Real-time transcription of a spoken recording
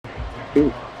Ooh.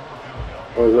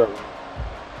 What's up?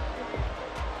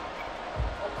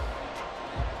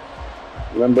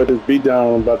 Remember this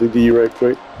beatdown I'm about to give you right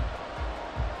quick.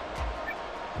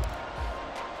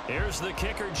 Here's the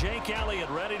kicker, Jake Elliott,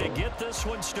 ready to get this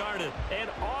one started. And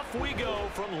off we go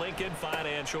from Lincoln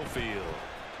Financial Field.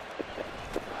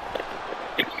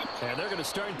 And they're going to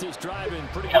start this drive in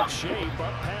pretty good shape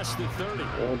up past the 30.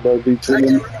 About to be 2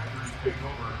 minutes.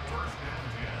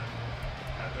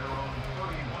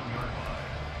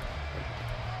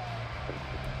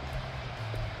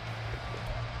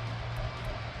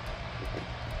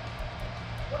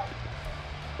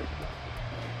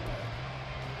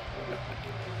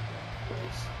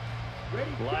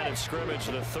 Line of scrimmage,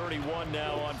 the 31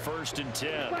 now on 1st and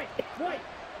 10.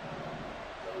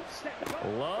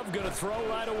 Love going to throw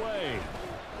right away.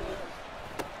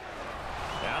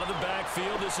 Out of the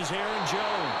backfield, this is Aaron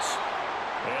Jones.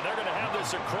 And they're going to have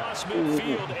this across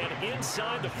midfield and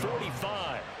inside the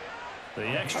 45. The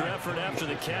extra effort after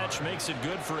the catch makes it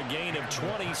good for a gain of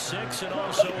 26 and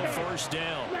also a first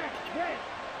down.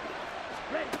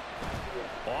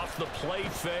 Off the play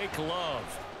fake,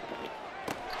 Love.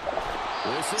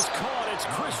 This is caught. It's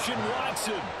Christian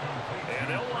Watson. And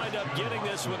they'll wind up getting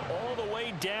this one all the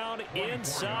way down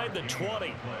inside the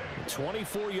 20.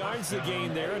 24 yards the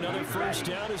gain there. Another first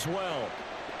down as well.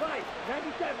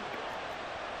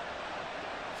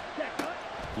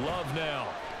 Love now.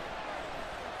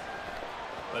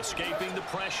 Escaping the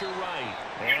pressure right.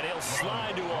 And he'll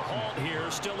slide to a halt here.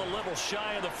 Still a little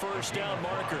shy of the first down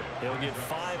marker. He'll get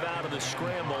 5 out of the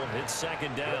scramble. It's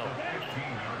second down.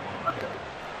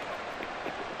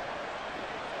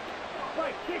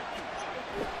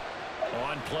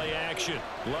 On play action.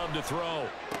 Love to throw.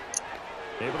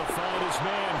 Able to find his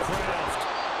man, Kraft.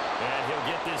 And he'll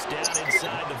get this down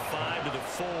inside the 5 to the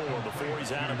 4 before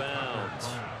he's out of bounds.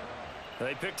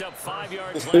 They picked up 5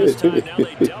 yards last time. Now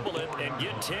they double it and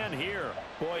get 10 here.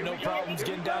 Boy, no problems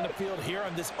getting down the field here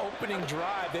on this opening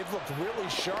drive. They've looked really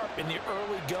sharp in the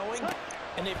early going,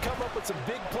 and they've come up with some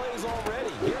big plays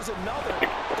already. Here's another.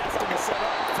 That's going to set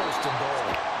up 1st and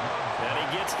goal. And he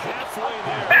gets halfway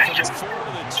there from the 4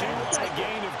 to the 2 on a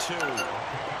gain of 2.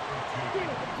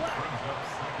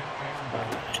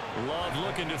 Love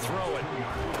looking to throw it.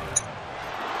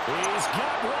 He's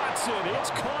got Watson.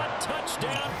 It's caught.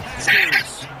 Touchdown,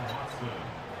 Packers.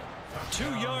 2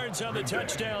 yards on the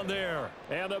touchdown there.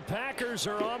 And the Packers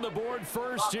are on the board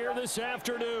first here this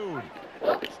afternoon.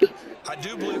 I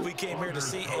do believe we came here to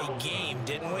see a game,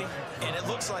 didn't we? And it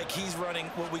looks like he's running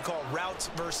what we call routes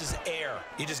versus air.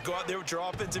 You just go out there with your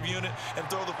offensive unit and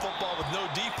throw the football with no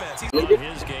defense. He's on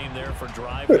his game there for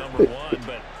drive number 1,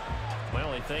 but my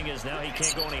only thing is now he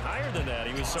can't go any higher than that.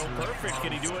 He was so perfect.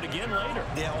 Can he do it again later?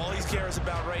 Yeah, all he cares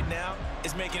about right now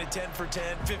is making it 10 for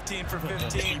 10, 15 for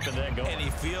 15, and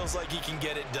he feels like he can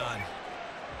get it done.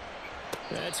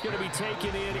 That's going to be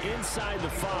taken in inside the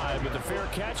 5, but the fair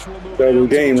catch will move that was a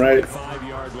game, to the right?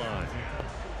 5-yard line.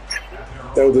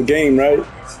 That was a game, right?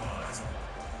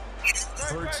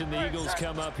 Hurts and the Eagles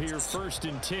come up here 1st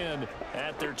and 10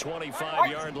 at their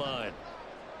 25-yard line.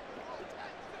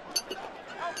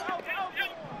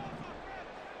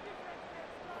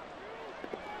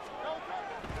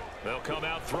 They'll come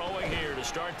out throwing here to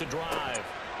start the drive.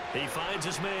 He finds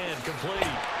his man, complete.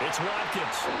 It's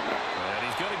Watkins. And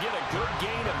he's going to get a good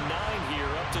gain of 9 here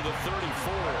up to the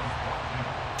 34.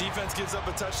 Defense gives up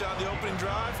a touchdown the opening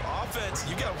drive. Offense,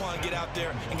 you got to want to get out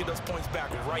there and get those points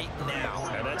back right now.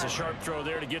 And that's a sharp throw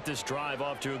there to get this drive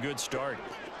off to a good start.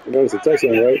 That was a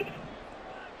touchdown, right?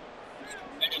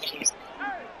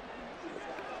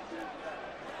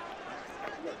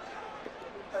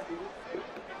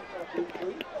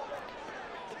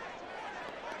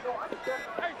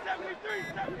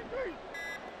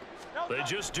 They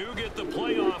just do get the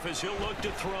playoff as he'll look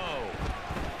to throw.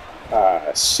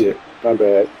 Ah, shit. My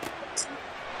bad.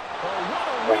 Oh,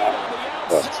 what a read on the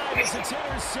outside as it's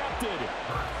intercepted.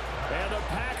 And the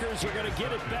Packers are going to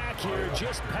get it back here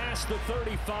just past the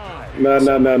 35. No.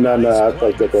 I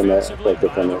fucked up on that.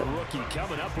 Rookie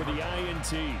coming up with the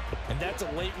INT. And that's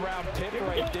a late-round pick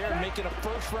right there, making a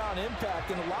first-round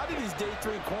impact. And a lot of these day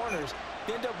 3 corners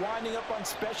end up winding up on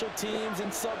special teams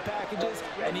and sub-packages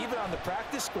and even on the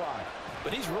practice squad.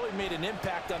 But he's really made an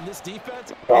impact on this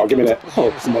defense. Oh, give me that.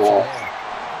 Oh, come on.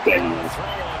 Throw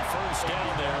on first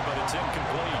down there, but it's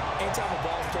incomplete. Anytime a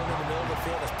ball's thrown in the middle of the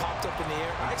field, it's popped up in the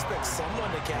air, I expect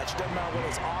someone to catch. Doesn't matter whether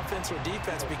it's offense or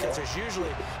defense, because there's usually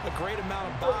a great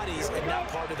amount of bodies in that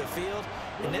part of the field.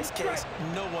 In this case,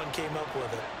 no one came up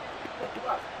with it.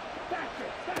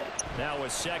 Now a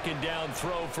second down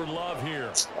throw for Love here.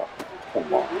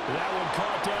 Come on. That one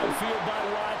caught downfield by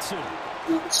Watson.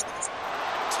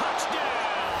 Touchdown!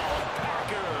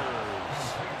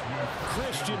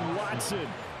 Christian Watson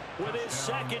with his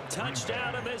second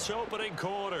touchdown in this opening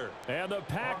quarter. And the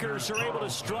Packers are able to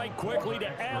strike quickly to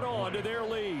add on to their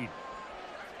lead.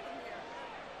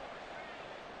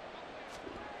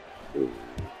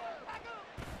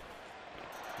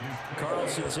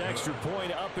 Carlson's extra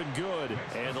point up and good.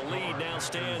 And the lead now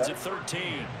stands at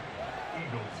 13.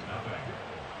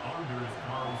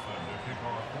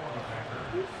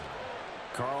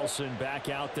 Carlson back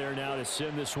out there now to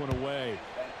send this one away.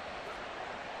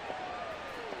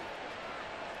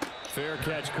 Fair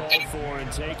catch called for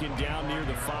and taken down near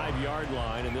the 5-yard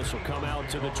line, and this will come out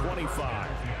to the 25.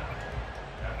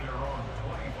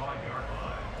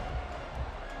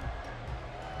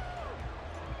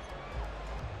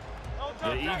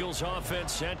 The Eagles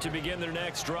offense set to begin their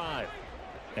next drive.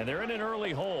 And they're in an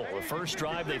early hole. The first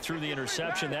drive, they threw the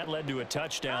interception. That led to a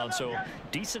touchdown. So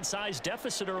decent-sized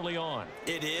deficit early on.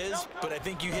 It is, but I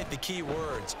think you hit the key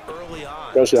words early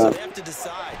on. Go, so Sean. they have to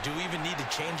decide, do we even need to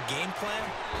change game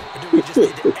plan? Or do we just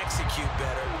need to execute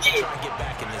better and try and get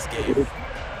back in this game?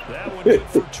 That one good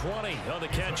for 20 on the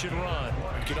catch and run.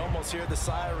 You can almost hear the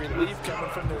sigh of relief coming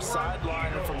from their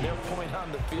sideline and from their point on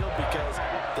the field, because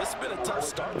this has been a tough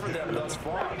start for them thus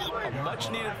far. A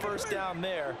much-needed first down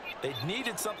there. They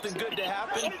needed something good to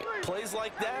happen. Plays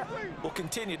like that will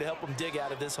continue to help them dig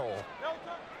out of this hole.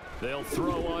 They'll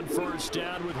throw on first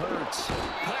down with Hurts.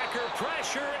 Packer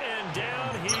pressure, and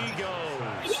down he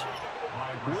goes.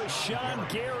 With Sean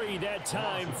Gary that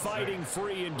time fighting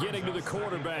free and getting to the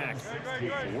quarterback.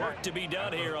 Work to be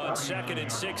done here on 2nd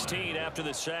and 16 after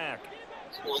the sack.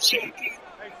 Hey,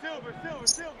 Silver.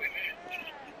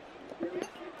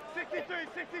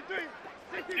 63.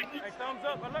 Hey, thumbs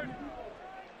up, alert.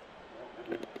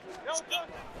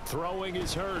 Throwing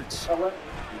is Hurts. Oh,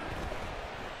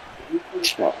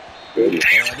 goodness.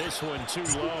 And this one too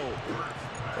low.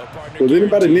 Was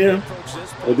anybody near him?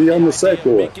 Was he on the sack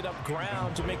or?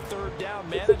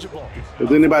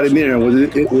 Was anybody near him?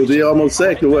 Was he almost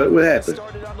sacked or what happened?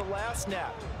 Started on the last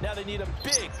snap. Now they need a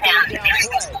big third down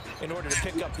play in order to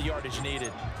pick up the yardage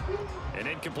needed. An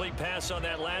incomplete pass on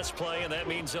that last play, and that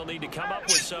means they'll need to come up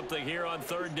with something here on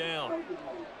 3rd down.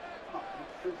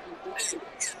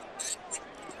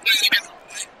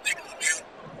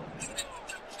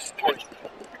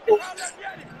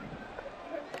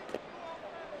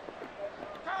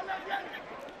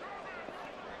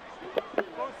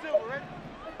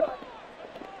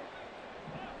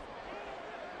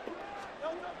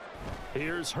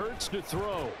 Here's Hurts to throw.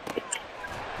 Work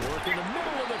in the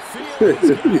middle of the field. He's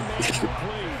got a man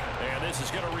complete. And this is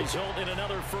going to result in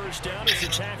another first down as the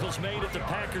tackle's made at the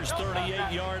Packers'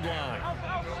 38-yard line.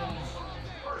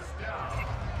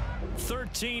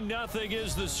 13-0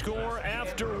 is the score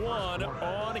after one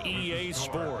on EA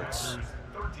Sports.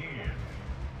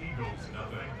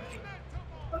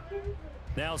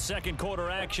 Now second quarter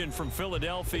action from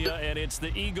Philadelphia, and it's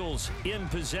the Eagles in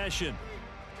possession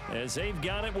as they've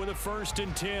got it with a 1st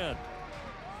and 10.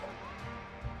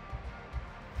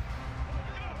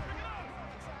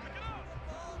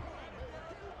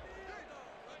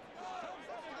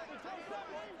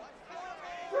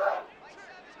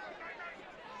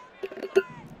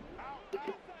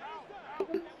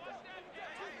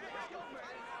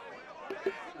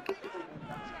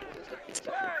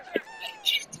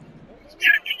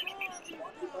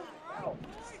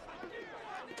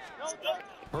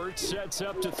 Hurts sets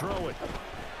up to throw it.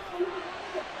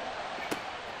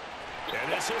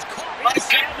 And this is caught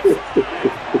inside the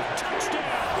 5.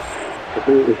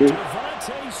 Touchdown.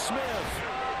 Devontae Smith,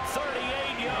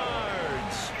 38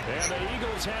 yards. And the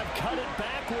Eagles have cut it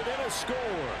back within a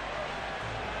score.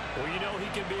 Well, you know he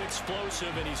can be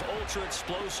explosive, and he's ultra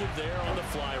explosive there on the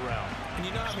fly route. And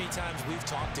you know how many times we've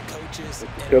talked to coaches.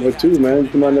 Cover 2, man.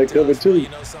 Come on, that cover 2. You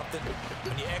know something?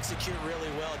 When you execute really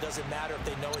well, it doesn't matter if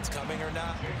they know it's coming or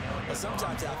not. But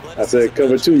sometimes I said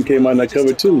cover 2. You came on that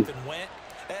cover 2.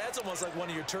 That's almost like one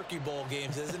of your Turkey Bowl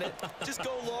games, isn't it? Just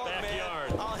go long,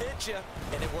 Backyard. man. I'll hit you.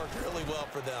 And it worked really well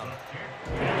for them.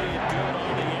 Elliott good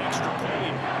on the extra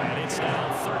point, and it's now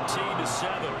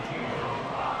 13-7.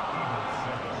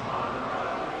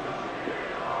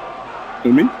 To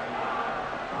me?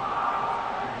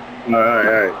 All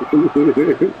right.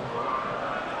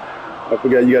 I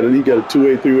forgot you got a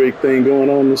 2-way, 3-way thing going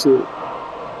on and shit.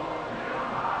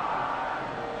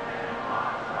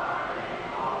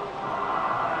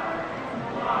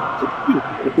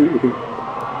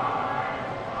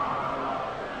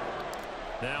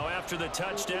 Now after the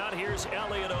touchdown, here's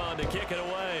Elliott on to kick it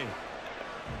away.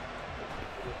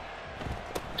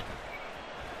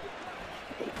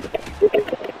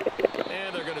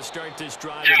 And they're going to start this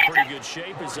drive in pretty good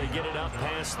shape as they get it up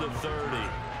past the 30.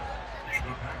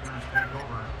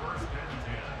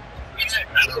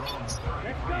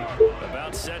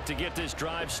 About set to get this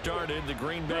drive started. The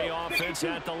Green Bay offense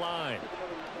at the line.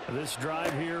 This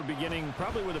drive here beginning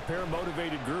probably with a pair of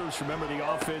motivated groups. Remember, the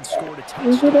offense scored a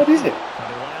touchdown. What is it?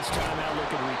 The last time out,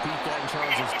 looking to repeat that in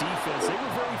Charles' defense. They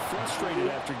were very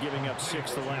frustrated after giving up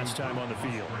 6 the last time on the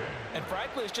field. And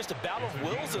frankly, it's just a battle of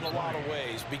wills in a lot of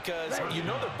ways because you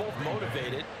know they're both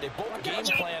motivated. They both game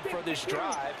plan for this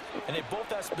drive, and they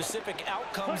both have specific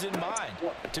outcomes in mind.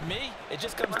 To me, it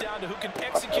just comes down to who can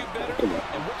execute better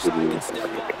and which side can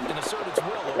step up and assert its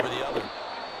will over the other.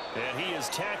 And he is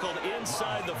tackled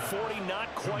inside the 40,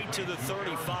 not quite to the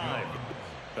 35.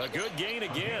 A good gain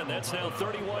again. That's now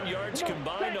 31 yards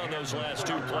combined on those last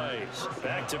 2 plays.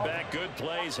 Back-to-back good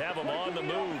plays have them on the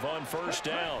move on first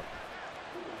down.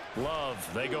 Love,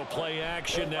 they go play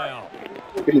action now.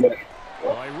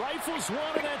 Well, he rifles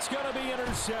one, and that's going to be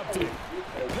intercepted.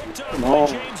 Picked up by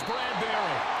James Bradbury.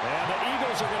 And the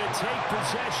Eagles are going to take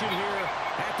possession here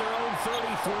at their own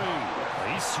 33. Well,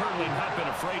 he's certainly not been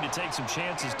afraid to take some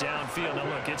chances downfield. Now,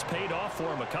 look, it's paid off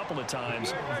for him a couple of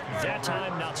times. That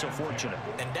time, not so fortunate.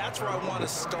 And that's where I want to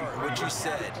start, what you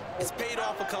said. It's paid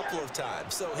off a couple of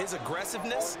times. So his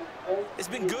aggressiveness has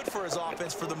been good for his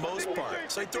offense for the most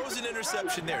part. So he throws an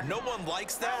interception there. No one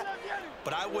likes that,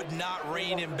 but I would not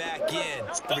rein him back in.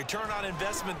 The return on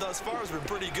investment thus far has been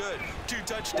pretty good. 2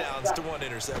 touchdowns to 1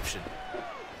 interception.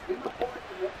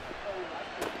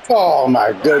 Oh,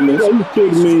 my goodness. Are you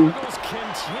kidding me?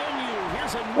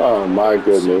 Oh, my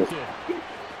goodness. Into the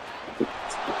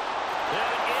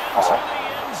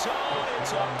end zone.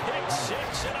 It's a pick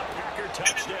 6 and a Packer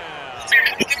touchdown.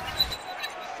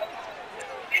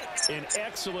 An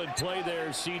excellent play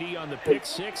there, CD, on the pick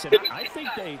 6. And I think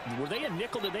were they a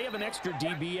nickel? Did they have an extra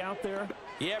DB out there?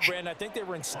 Yeah, Brandon, I think they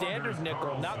were in standard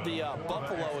nickel, not the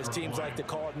Buffalo, as teams like to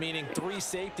call it, meaning 3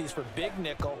 safeties for big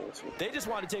nickel. They just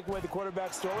wanted to take away the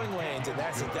quarterback's throwing lanes, and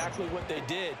that's exactly what they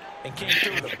did and came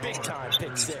through with a big-time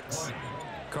pick 6.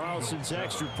 Carlson's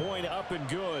extra point up and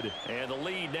good, and the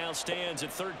lead now stands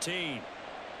at 13.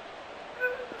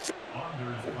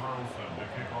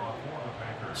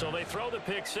 So they throw the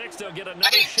pick 6. They'll get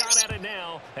another shot at it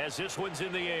now as this one's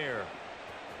in the air.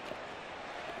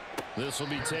 This will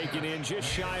be taken in just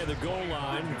shy of the goal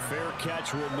line. Fair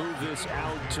catch will move this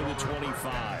out to the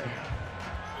 25.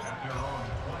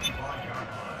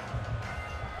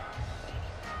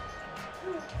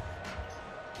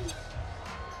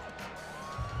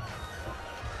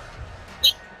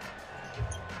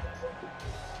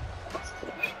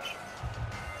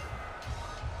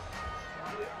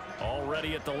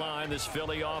 Already at the line, this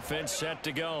Philly offense set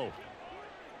to go.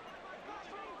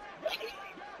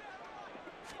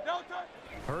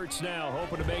 Hurts now,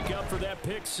 hoping to make up for that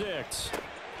pick 6.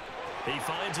 He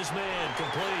finds his man,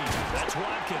 complete. That's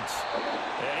Watkins.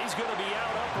 And he's going to be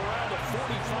out up around the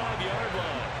 45-yard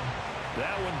line.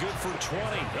 That one good for 20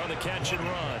 on the catch and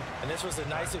run. And this was a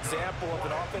nice example of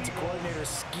an offensive coordinator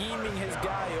scheming his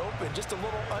guy open. Just a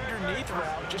little underneath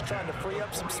route, just trying to free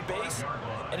up some space,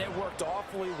 and it worked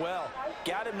awfully well.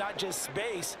 Got him not just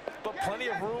space, but plenty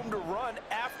of room to run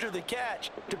after the catch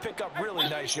to pick up really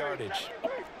nice yardage.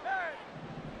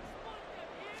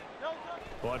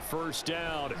 But first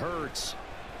down, Hurts.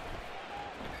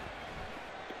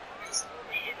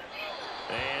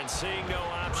 And seeing no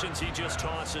options, he just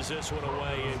tosses this one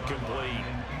away incomplete.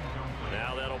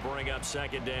 Now that'll bring up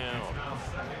second down.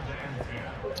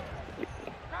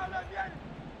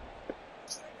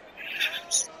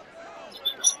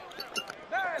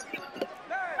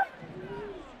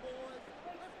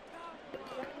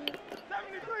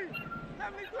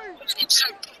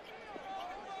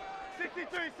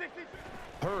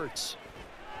 Hurts.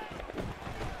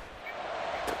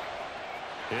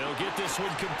 He'll get this one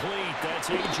complete. That's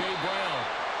A.J. Brown.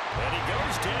 And he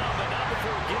goes down, but not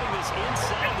before getting this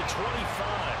inside the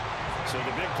 25. So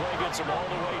the big play gets him all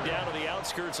the way down to the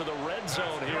outskirts of the red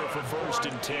zone here for 1st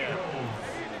and 10.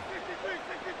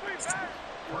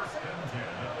 First and 10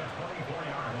 at the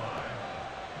 24-yard line.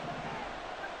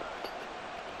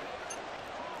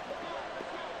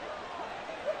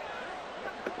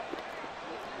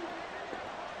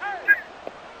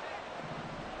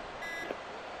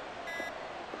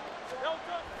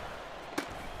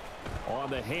 On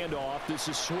the handoff, this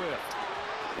is Swift.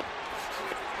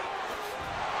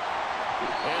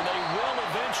 And they will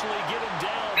eventually get him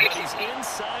down, but he's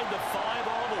inside the 5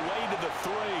 all the way to the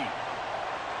 3.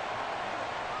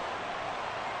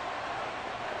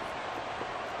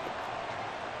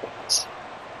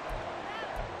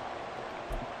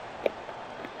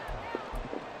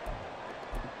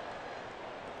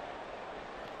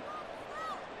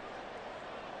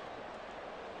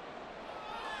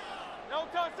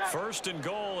 First and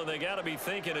goal, and they got to be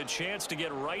thinking a chance to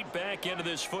get right back into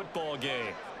this football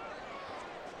game.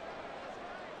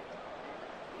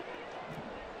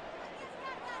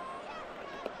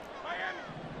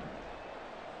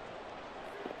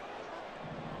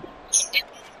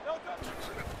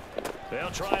 They'll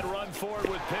try and run forward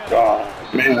with Penny. Oh,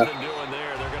 man. Nothing doing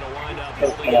there. They're going to wind up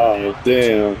holding it Oh, down.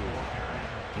 damn.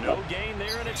 No gain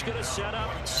there, and it's going to set up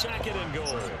second and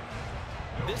goal.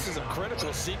 This is a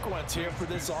critical sequence here for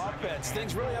this offense.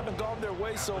 Things really haven't gone their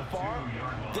way so far.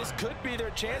 This could be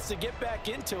their chance to get back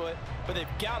into it, but they've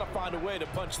got to find a way to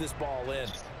punch this ball in.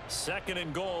 Second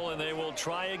and goal, and they will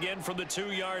try again from the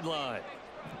 2-yard line.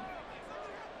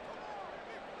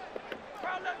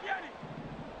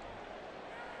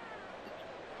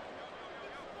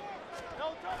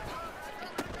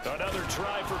 Another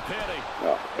try for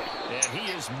Penny. And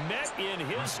he is met in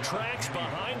his tracks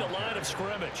behind the line of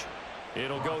scrimmage.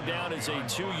 It'll go down as a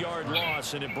 2-yard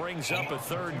loss, and it brings up a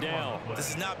third down.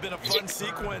 This has not been a fun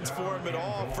sequence for him at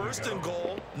all. First and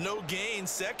goal, no gain.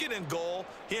 Second and goal,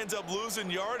 he ends up losing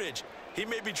yardage. He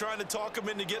may be trying to talk him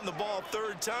into getting the ball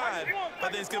third time, but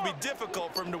I think it's going to be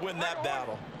difficult for him to win that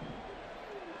battle.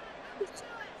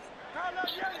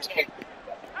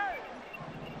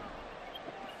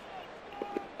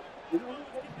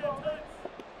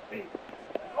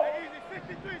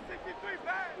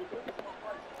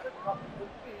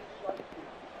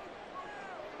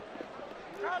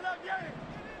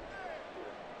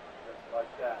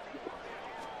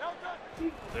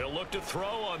 They'll look to throw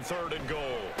on third and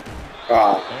goal.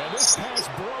 Ah. And this pass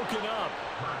broken up.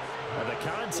 And the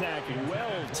contact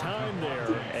well timed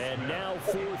there, and now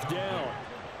fourth down.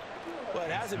 Well,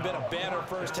 it hasn't been a banner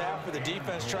first half for the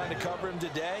defense trying to cover him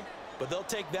today, but they'll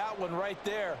take that one right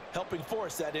there, helping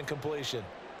force that incompletion.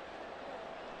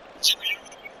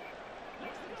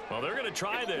 Well, they're going to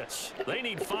try this. They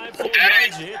need 5 full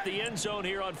yards to hit the end zone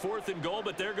here on fourth and goal,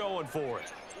 but they're going for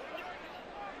it.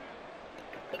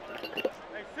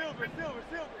 Hey, Silver.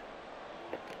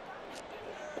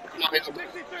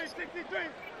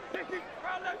 60,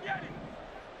 crowd left Yeti.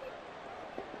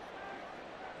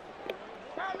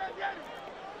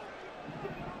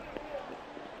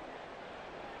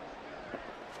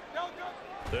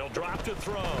 They'll drop to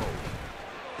throw.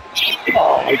 Oh, come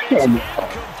on.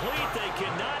 Incomplete. They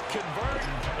cannot convert,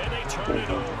 and they turn it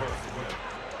over.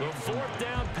 The fourth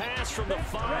down pass from the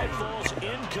 5 falls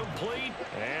incomplete,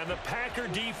 and the Packer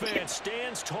defense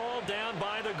stands tall down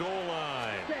by the goal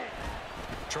line.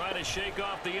 Trying to shake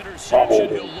off the interception.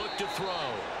 He'll look to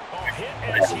throw. Hit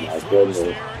as he throws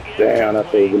there. Damn,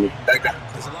 that's over me.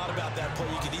 There's a lot about that play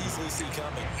you could easily see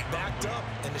coming. Backed up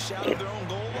in the shadow of their own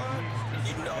goal line,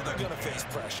 you know they're going to face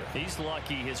pressure. He's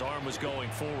lucky his arm was going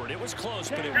forward. It was close,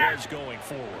 but it was going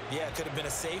forward. Yeah, it could have been a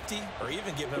safety or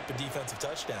even given up a defensive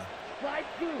touchdown.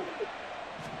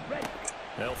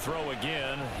 They'll throw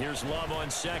again. Here's Love on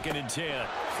 2nd and 10.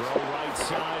 Throw right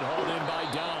side, hauled in by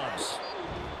Dobbs.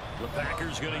 The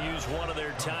Packers going to use one of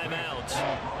their timeouts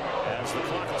as the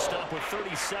clock will stop with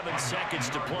 37 seconds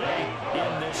to play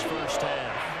in this first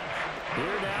half.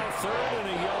 Here now, 3rd and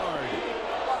a yard.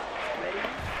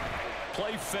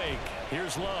 Play fake.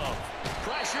 Here's Love.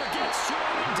 Pressure gets to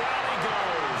him, and down he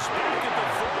goes. Back at the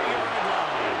 4-yard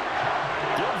line.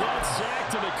 Give that sack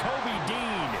to Kobe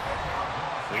Dean.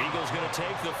 The Eagles going to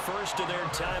take the first of their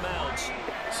timeouts.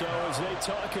 So as they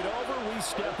talk it over, we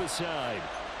step aside.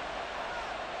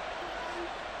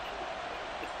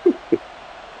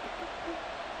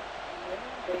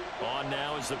 On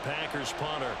now is the Packers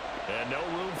punter. And no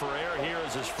room for error here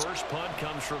as his first punt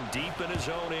comes from deep in his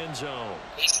own end zone.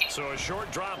 So a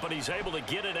short drop, but he's able to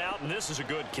get it out, and this is a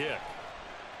good kick.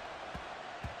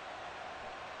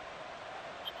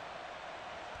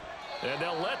 And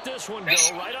they'll let this one go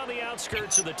right on the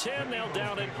outskirts of the 10. They'll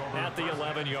down it at the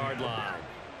 11-yard line.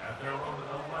 At their own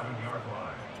 11-yard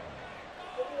line.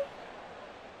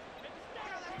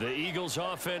 The Eagles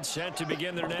offense set to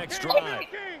begin their next drive.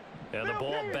 And the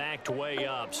ball backed way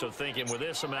up, so thinking with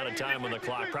this amount of time on the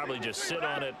clock, probably just sit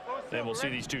on it, and we'll see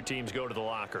these two teams go to the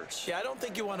lockers. Yeah, I don't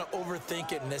think you want to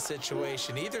overthink it in this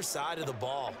situation. Either side of the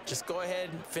ball. Just go ahead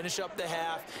and finish up the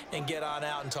half and get on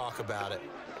out and talk about it.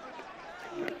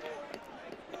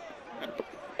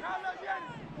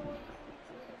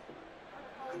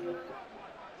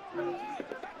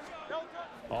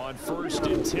 On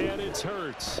 1st and 10, it's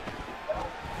Hurts.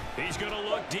 He's going to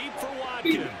look deep for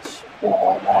Watkins.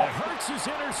 And Hurts is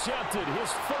intercepted, his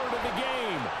 3rd of the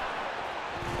game.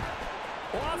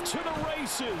 Off to the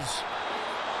races.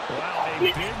 Wow, a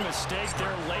big mistake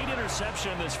there. Late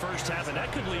interception in this first half, and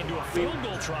that could lead to a field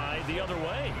goal try the other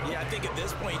way. Yeah, I think at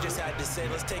this point you just had to say,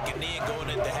 let's take a knee and go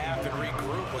into half and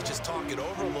regroup. Let's just talk it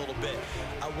over a little bit.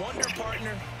 I wonder,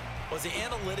 partner, was the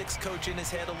analytics coach in his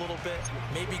head a little bit?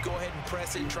 Maybe go ahead and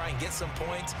press it and try and get some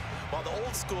points, while the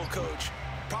old school coach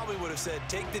probably would have said,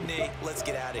 take the knee, let's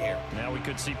get out of here. Now we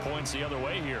could see points the other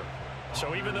way here.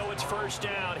 So even though it's first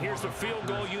down, here's the field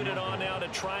goal unit on now to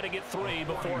try to get 3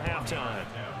 before halftime.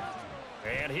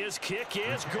 And his kick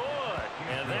is good.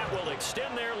 And that will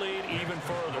extend their lead even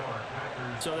further.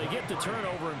 So they get the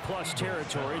turnover in plus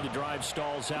territory. The drive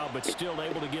stalls out, but still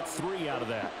able to get 3 out of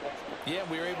that. Yeah,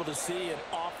 we were able to see an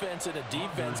offense and a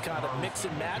defense kind of mix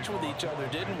and match with each other,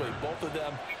 didn't we? Both of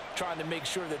them trying to make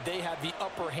sure that they had the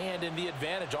upper hand and the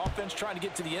advantage. Offense trying to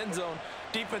get to the end zone.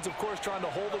 Defense, of course, trying to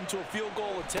hold them to a field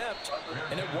goal attempt.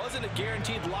 And it wasn't a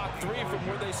guaranteed lock 3 from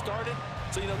where they started.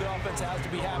 So, you know, the offense has to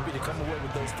be happy to come away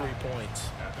with those 3 points.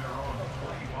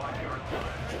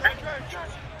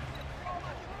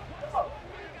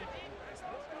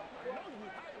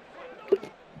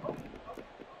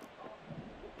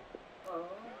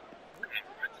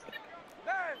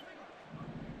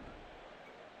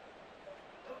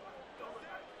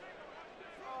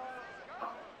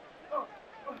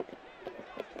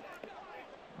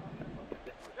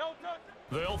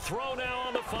 They'll throw now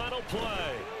on the final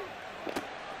play.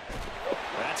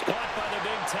 That's caught by the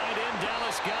big tight end,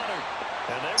 Dallas Goedert.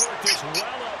 And they work this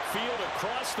well upfield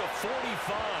across the 45.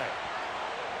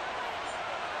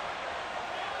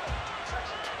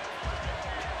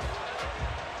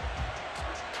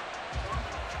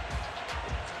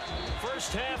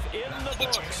 First half in the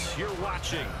books. You're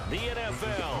watching the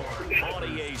NFL on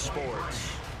EA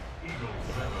Sports.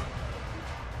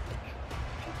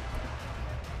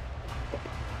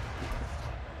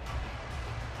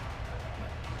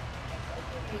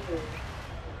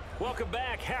 Welcome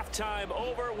back. Halftime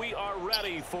over. We are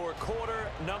ready for quarter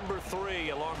number 3.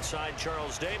 Alongside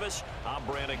Charles Davis, I'm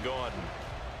Brandon Gordon.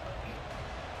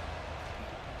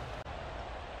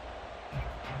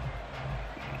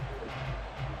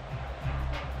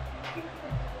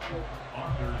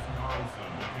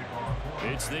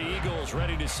 It's the Eagles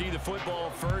ready to see the football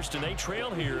first, and they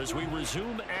trail here as we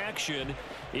resume action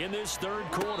in this third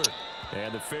quarter.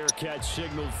 And the fair catch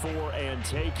signaled for and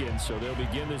taken, so they'll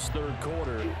begin this third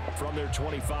quarter from their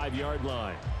 25-yard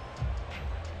line.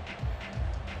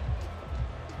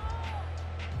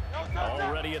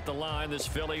 Already at the line, this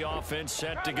Philly offense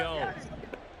set to go.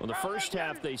 Well, the first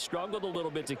half, they struggled a little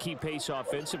bit to keep pace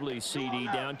offensively, CD,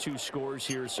 down 2 scores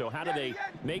here. So how do they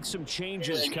make some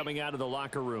changes coming out of the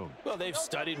locker room? Well, they've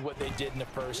studied what they did in the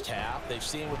first half. They've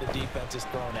seen what the defense has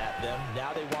thrown at them.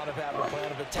 Now they want to have a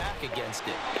plan of attack against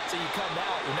it. So you come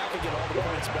out, you're not going to get all the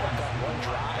points back on one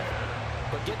drive,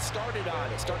 but get started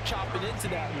on it. Start chopping into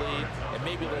that lead, and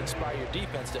maybe it'll inspire your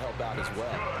defense to help out as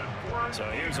well. So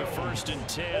here's a 1st and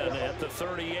 10 at the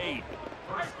 38.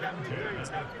 First and 10 at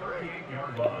the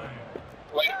 38-yard line.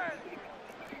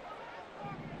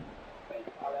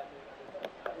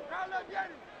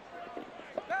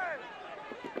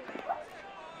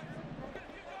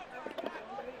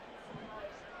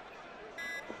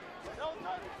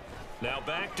 Now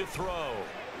back to throw.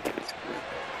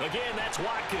 Again, that's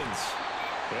Watkins.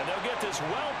 And they'll get this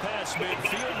well past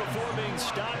midfield before being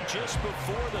stopped just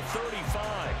before the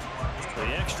 35. The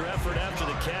extra effort after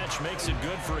the catch makes it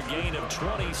good for a gain of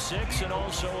 26 and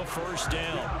also a first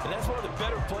down. And that's one of the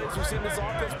better plays we've seen this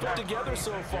offense put together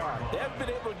so far. They haven't been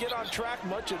able to get on track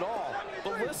much at all.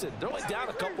 But listen, they're only down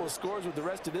a couple of scores with the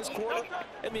rest of this quarter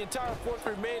and the entire fourth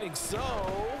remaining. So,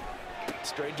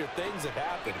 stranger things have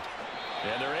happened.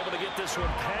 And they're able to get this one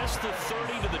past the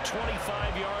 30 to the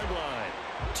 25-yard line.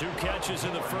 2 catches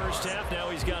in the first half. Now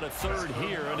he's got a 3rd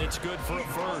here, and it's good for a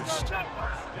first.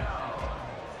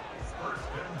 First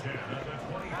and 10 at the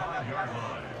 25-yard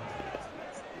line.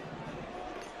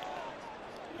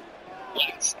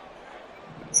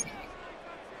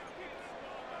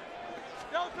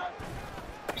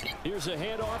 Here's a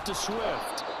handoff to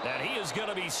Swift. And he is going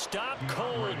to be stopped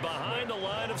cold behind the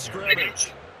line of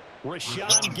scrimmage.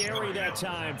 Rashawn Gary that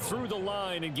time through the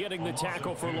line and getting the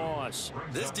tackle for loss.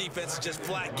 This defense is just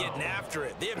flat getting after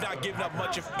it. They have not given up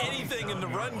much of anything in the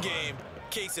run game.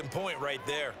 Case in point right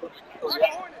there.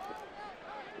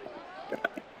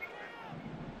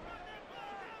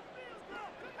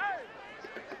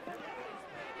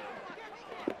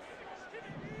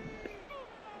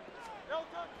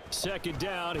 Second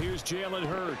down, here's Jalen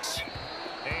Hurts.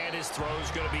 And his throw's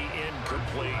going to be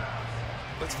incomplete.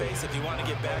 Let's face it, if you want to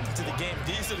get back into the game,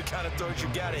 these are the kind of throws you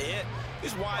got to hit.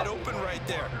 He's wide open right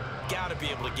there. Got to be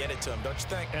able to get it to him, don't you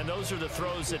think? And those are the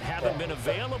throws that haven't been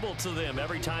available to them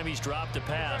every time he's dropped a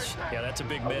pass. Yeah, that's a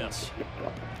big miss.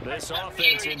 This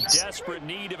offense in desperate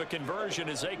need of a conversion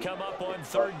as they come up on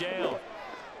third down.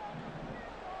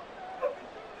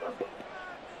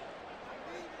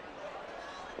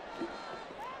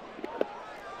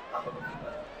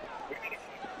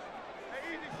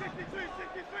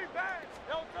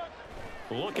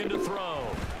 Looking to throw.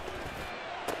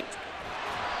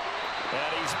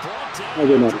 And he's brought down. I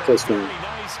didn't have a touchdown. Very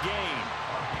nice gain.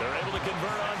 They're able to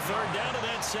convert on third down, and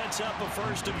that sets up a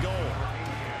 1st and goal.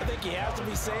 I think he has to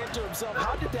be saying to himself,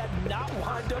 how did that not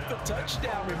wind up a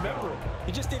touchdown? Remember,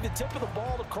 you just need the tip of the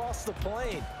ball to cross the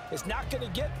plane. It's not going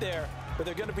to get there, but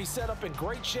they're going to be set up in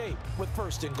great shape with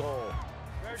 1st and goal.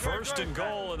 1st and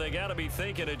goal, and they got to be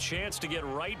thinking a chance to get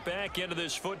right back into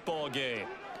this football game.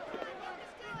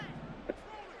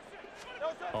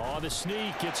 On the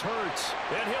sneak, it's Hurts,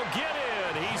 and he'll get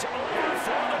in. He's over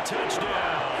for the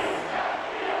touchdown.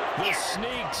 The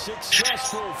sneak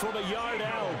successful from a yard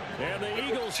out, and the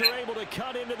Eagles are able to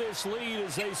cut into this lead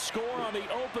as they score on the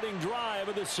opening drive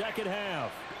of the second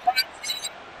half.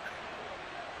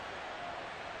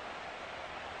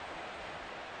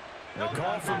 A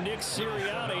call from Nick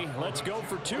Sirianni. Let's go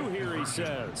for 2 here, he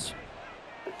says.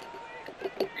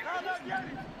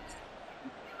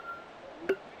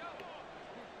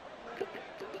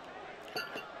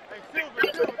 Hey, Silver,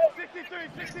 63.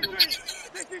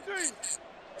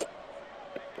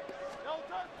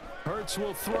 Hurts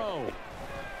will throw.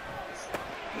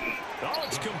 Oh,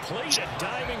 it's complete. A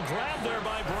diving grab there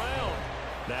by Brown.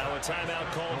 Now a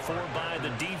timeout called for by the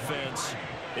defense.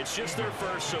 It's just their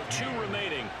first, so 2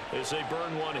 remaining as they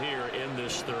burn one here in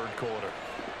this third quarter.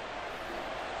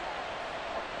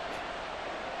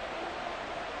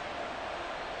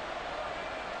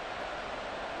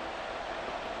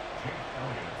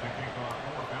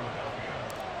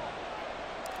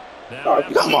 Oh,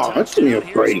 come on, give me a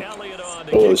break.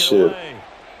 Bullshit.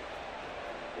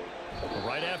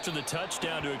 Right after the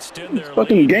touchdown to extend their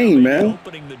fucking lead, game, man.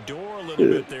 Opening the door a little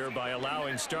bit there by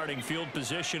allowing starting field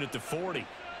position at the 40.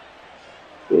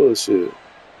 Bullshit.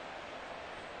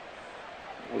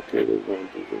 Okay, they're going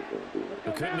to do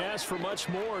We couldn't ask for much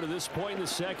more to this point in the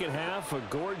second half. A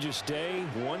gorgeous day,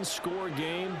 1-score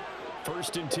game.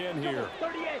 1st and 10 here.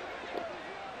 38.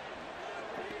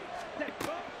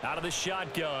 Out of the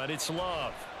shotgun, it's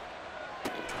Love.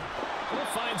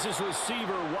 Finds his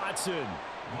receiver, Watson.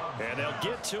 And they'll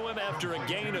get to him after a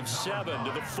gain of 7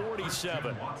 to the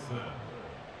 47.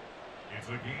 It's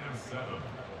a gain of 7.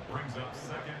 Brings up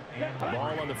 2nd and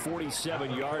Ball on the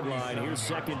 47-yard line. Here's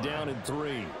 2nd down and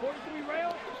 3. 43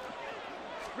 rail.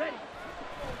 Ready.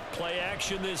 Play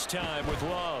action this time with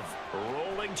Love.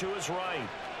 Rolling to his right.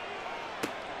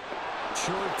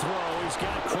 Short throw. He's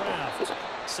got Kraft.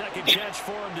 Second catch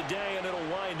for him today, and it'll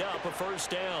wind up a 1st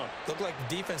down. Looked like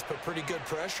the defense put pretty good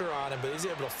pressure on him, but he's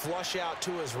able to flush out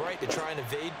to his right to try and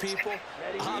evade people.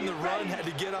 On the run, had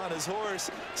to get on his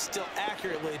horse. Still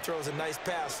accurately throws a nice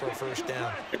pass for a 1st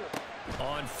down.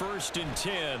 On 1st and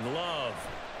 10, Love.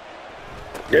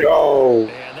 Get on.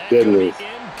 And that Goodness. could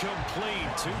be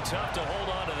incomplete. Too tough to hold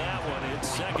on to that one. It's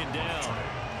 2nd down.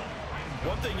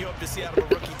 One thing you hope to see out of a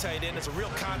rookie tight end is a real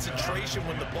concentration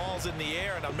when the ball's in the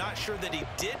air, and I'm not sure that he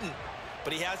didn't,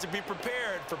 but he has to be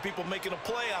prepared for people making a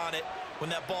play on it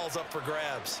when that ball's up for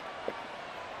grabs.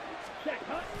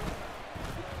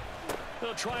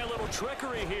 They'll try a little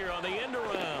trickery here on the end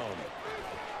around.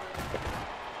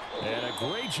 And a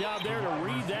great job there to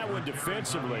read that one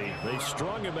defensively. They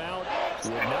strung him out,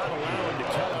 would not allow him to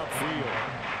cut upfield.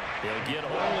 He'll get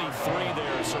only 3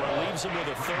 there, so it leaves him with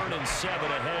a 3rd and 7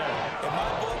 ahead. In my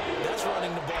book, that's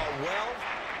running the ball well,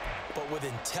 but with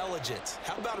intelligence.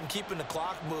 How about him keeping the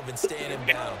clock moving, staying in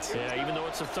bounds? Yeah, even though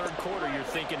it's the 3rd quarter, you're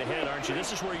thinking ahead, aren't you?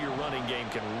 This is where your running game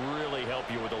can really help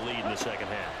you with a lead in the second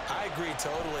half. I agree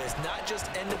totally. It's not just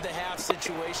end-of-the-half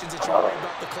situations that you worry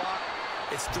about the clock.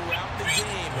 It's throughout the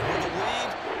game. And with a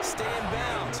lead, stay in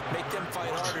bounds. Make them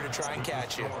fight harder to try and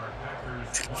catch you.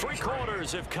 3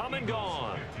 quarters have come and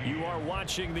gone. You are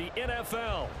watching the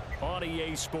NFL on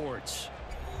EA Sports.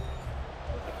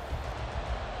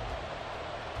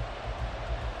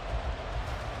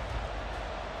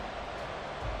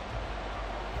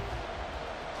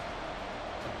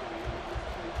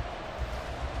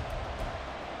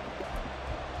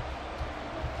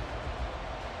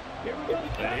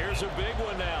 And here's a big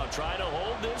one now. Trying to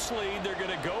hold this lead. They're going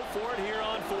to go for it here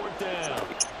on 4th down.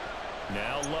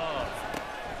 Now Love.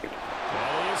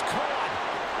 That is caught.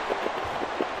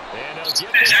 And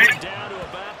get this one down to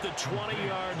about the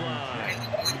 20-yard line.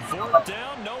 4th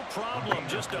down, no problem.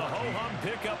 Just a ho-hum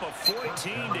pickup of 14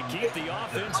 to keep the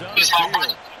offense on the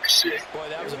field. Boy,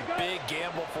 that was a big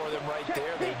gamble for them right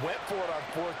there. They went for it on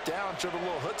 4th down, showed a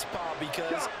little chutzpah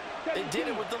because they did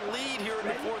it with the lead here in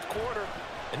the 4th quarter.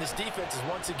 And this defense is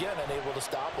once again unable to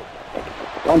stop him.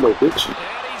 Don't go, bitch.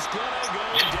 And he's going to go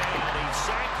down. He's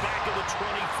sacked back at the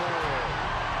 24.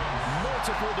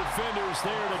 Multiple defenders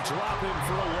there to drop him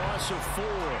for a loss of 4.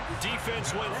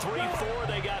 Defense went 3-4.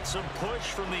 They got some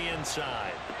push from the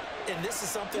inside. And this is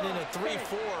something in a 3-4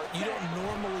 you don't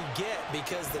normally get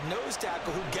because the nose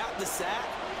tackle who got the sack,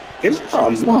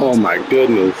 Oh my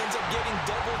goodness. ends up getting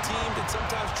double teamed and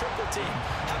sometimes triple teamed.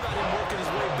 How about him working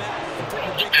his way back and putting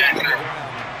the big guy on the ground?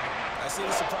 I see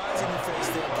the surprise in your face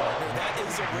there, partner. That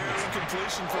is a rare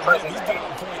incompletion for him. He's been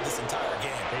on point this entire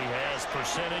game. He has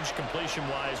percentage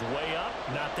completion-wise way up.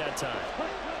 Not that time.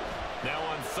 Now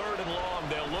on 3rd and long,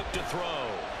 they'll look to throw.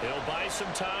 He'll buy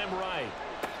some time right.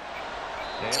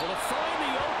 Able to find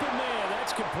the open man.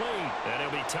 That's complete. And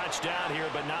he'll be touched down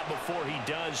here, but not before he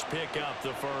does pick up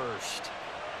the first.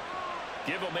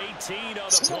 Give him 18 on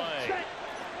the play.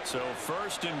 So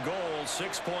 1st and goal,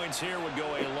 6 points here would go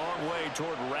a long way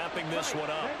toward wrapping this one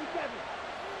up.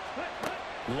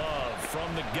 Love from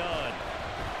the gun.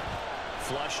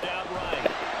 Flushed out right.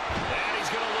 And he's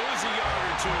going to lose a yard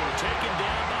or 2. Taken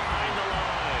down behind the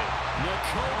line.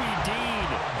 Nakobe Dean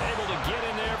able to get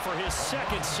in there for his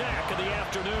 2nd sack of the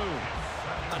afternoon.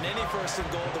 On any 1st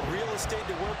and goal, the real estate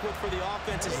to work with for the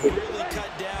offense is really cut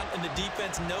down, and the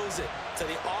defense knows it. So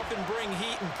they often bring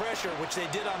heat and pressure, which they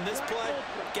did on this play.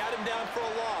 Got him down for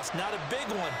a loss. Not a big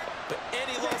one, but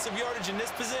any loss of yardage in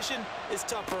this position is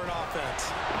tough for an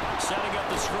offense. Setting up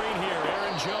the screen here,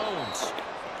 Aaron Jones.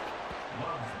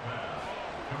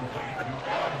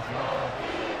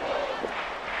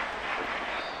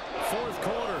 Fourth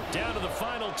quarter, down to the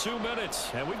final 2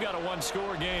 minutes, and we've got a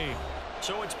 1-score game.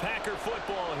 So it's Packer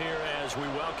football here as we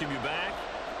welcome you back.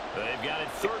 They've got it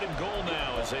 3rd and goal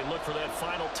now as they look for that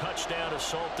final touchdown to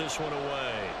salt this one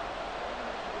away.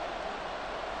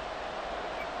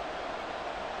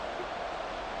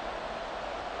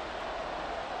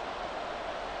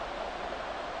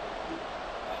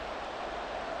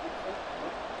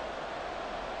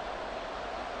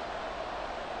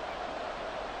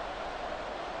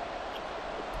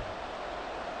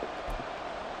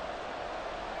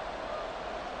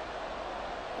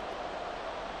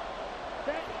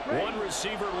 One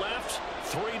receiver left,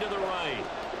 3 to the right.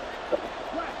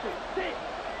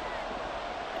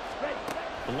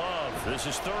 Love, this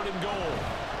is 3rd and goal.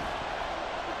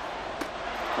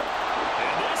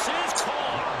 And this is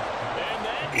caught. And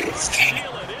that could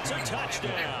seal it. It's a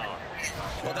touchdown.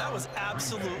 Well, that was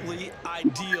absolutely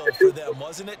ideal for them,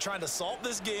 wasn't it? Trying to salt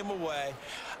this game away.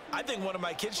 I think one of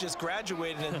my kids just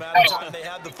graduated in the amount of time they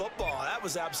had the football. That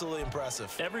was absolutely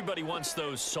impressive. Everybody wants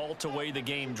those salt away the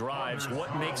game drives.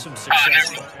 What makes them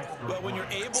successful? Well, when you're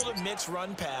able to mix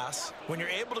run pass, when you're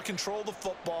able to control the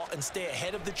football and stay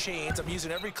ahead of the chains, I'm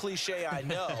using every cliche I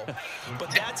know,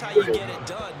 but that's how you get it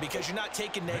done because you're not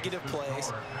taking negative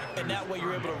plays, and that way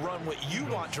you're able to run what you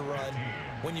want to run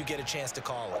when you get a chance to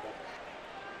call it.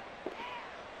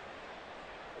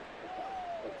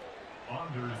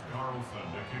 Anders Carlson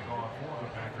to kick off for the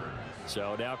Packers.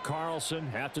 So now Carlson,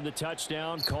 after the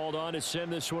touchdown, called on to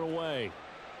send this one away.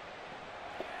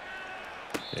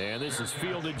 And this is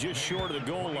fielded just short of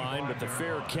the goal line, but the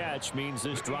fair catch means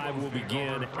this drive will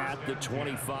begin at the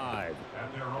 25.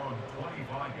 At their own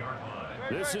 25-yard line.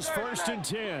 This is 1st and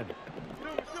 10.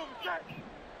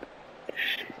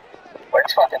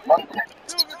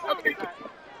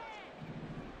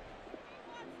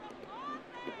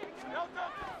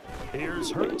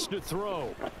 Here's Hurts to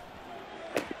throw.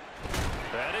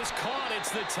 That is caught.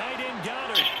 It's the tight end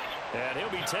Goddard. And he'll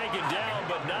be taken down,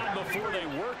 but not before they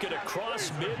work it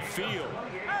across midfield.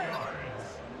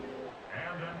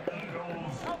 And an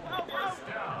Eagles first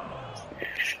down.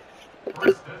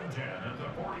 1st and 10 at the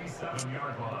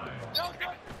 47-yard line.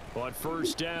 On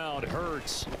 1st down,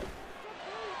 Hurts.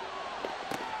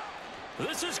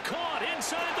 This is caught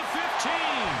inside the 15.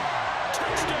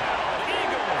 Touchdown,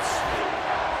 Eagles.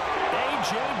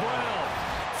 A.J. Brown,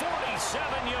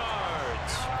 47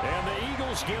 yards. And the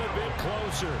Eagles get a bit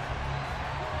closer.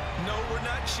 No, we're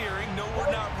not cheering. No,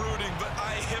 we're not rooting. But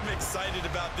I am excited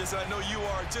about this. I know you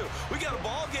are, too. We got a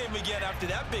ball game again after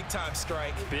that big-time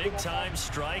strike. Big-time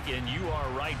strike, and you are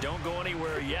right. Don't go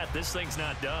anywhere yet. This thing's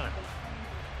not done.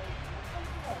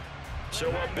 So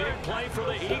a big play for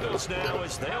the Eagles now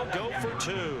as they'll go for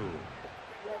 2.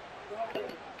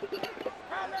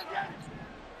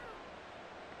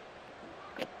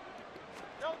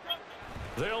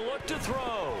 They'll look to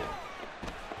throw.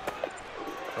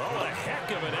 Oh, a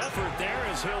heck of an effort there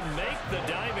as he'll make the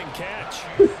diving catch.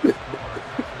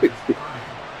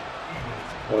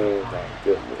 Oh, my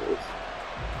goodness.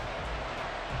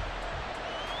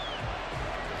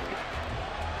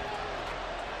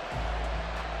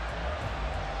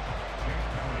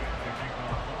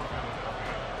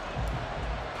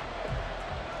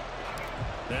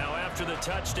 Now after the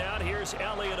touchdown, here's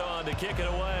Elliott on to kick it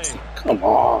away. Come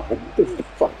on. What the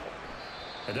fuck?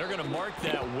 And they're going to mark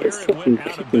that where it went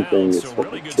out of bounds. So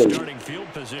really good starting field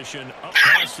position up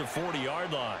past the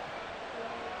 40-yard line.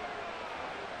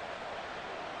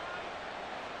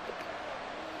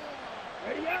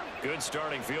 Good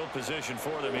starting field position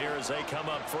for them here as they come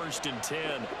up 1st and 10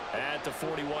 at the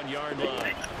 41-yard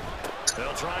line.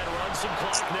 They'll try and run some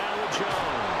clock now with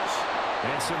Jones.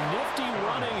 And some nifty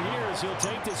running here as he'll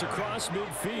take this across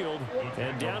midfield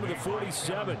and down to the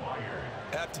 47.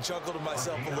 I have to chuckle to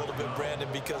myself a little bit, Brandon,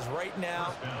 because right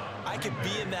now I could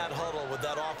be in that huddle with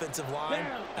that offensive line.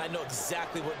 I know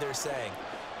exactly what they're saying.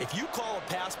 If you call a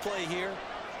pass play here,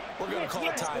 we're going to call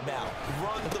a timeout.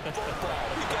 Run the football.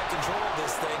 We've got control of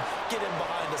this thing. Get in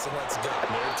behind us and let's go.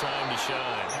 Their time to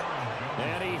shine.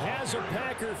 And he has a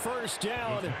Packer first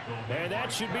down, and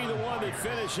that should be the one that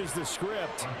finishes the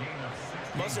script.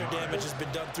 Most of their damage has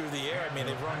been done through the air. I mean,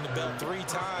 they've rung the bell 3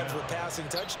 times with passing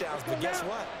touchdowns, but guess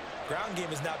what? Ground game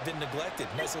has not been neglected.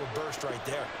 Nice little burst right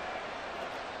there.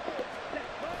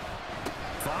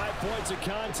 5 points of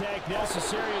contact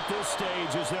necessary at this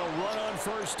stage as they'll run on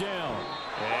first down.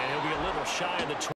 And he'll be a little shy of the